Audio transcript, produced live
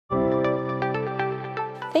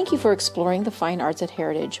Thank you for exploring the fine arts at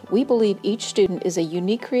Heritage. We believe each student is a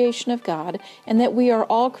unique creation of God and that we are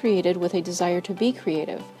all created with a desire to be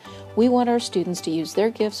creative. We want our students to use their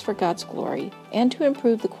gifts for God's glory and to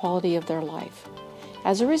improve the quality of their life.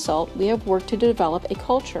 As a result, we have worked to develop a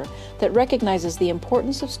culture that recognizes the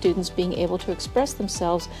importance of students being able to express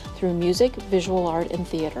themselves through music, visual art, and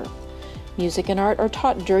theater. Music and art are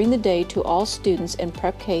taught during the day to all students in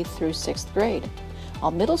Prep K through 6th grade. All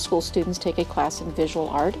middle school students take a class in visual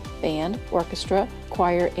art, band, orchestra,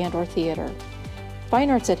 choir, and/or theater. Fine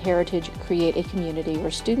Arts at Heritage create a community where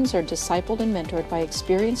students are discipled and mentored by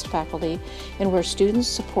experienced faculty and where students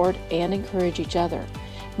support and encourage each other.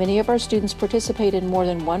 Many of our students participate in more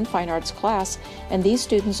than one fine arts class, and these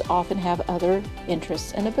students often have other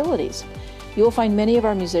interests and abilities. You will find many of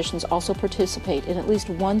our musicians also participate in at least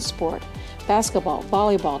one sport: basketball,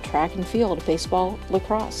 volleyball, track and field, baseball,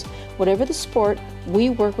 lacrosse. Whatever the sport, we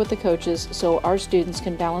work with the coaches so our students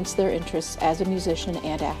can balance their interests as a musician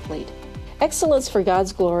and athlete. Excellence for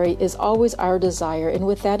God's glory is always our desire, and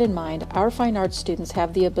with that in mind, our fine arts students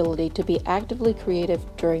have the ability to be actively creative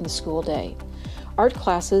during the school day. Art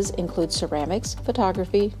classes include ceramics,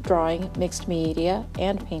 photography, drawing, mixed media,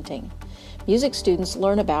 and painting. Music students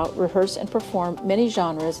learn about, rehearse, and perform many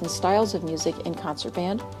genres and styles of music in concert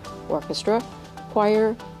band, orchestra,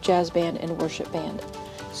 choir, jazz band, and worship band.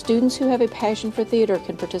 Students who have a passion for theater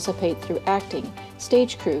can participate through acting,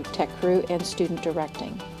 stage crew, tech crew, and student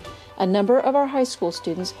directing. A number of our high school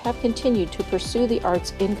students have continued to pursue the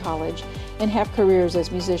arts in college and have careers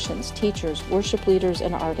as musicians, teachers, worship leaders,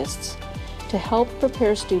 and artists. To help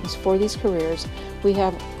prepare students for these careers, we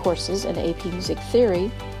have courses in AP Music Theory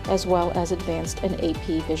as well as advanced and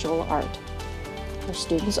AP Visual Art. Our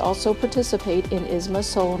students also participate in ISMA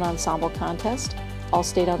Solo and Ensemble Contest,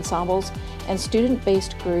 All-State Ensembles, and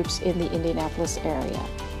student-based groups in the Indianapolis area.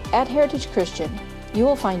 At Heritage Christian, you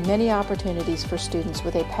will find many opportunities for students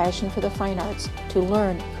with a passion for the fine arts to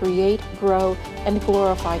learn, create, grow, and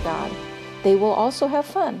glorify God. They will also have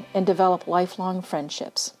fun and develop lifelong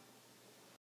friendships.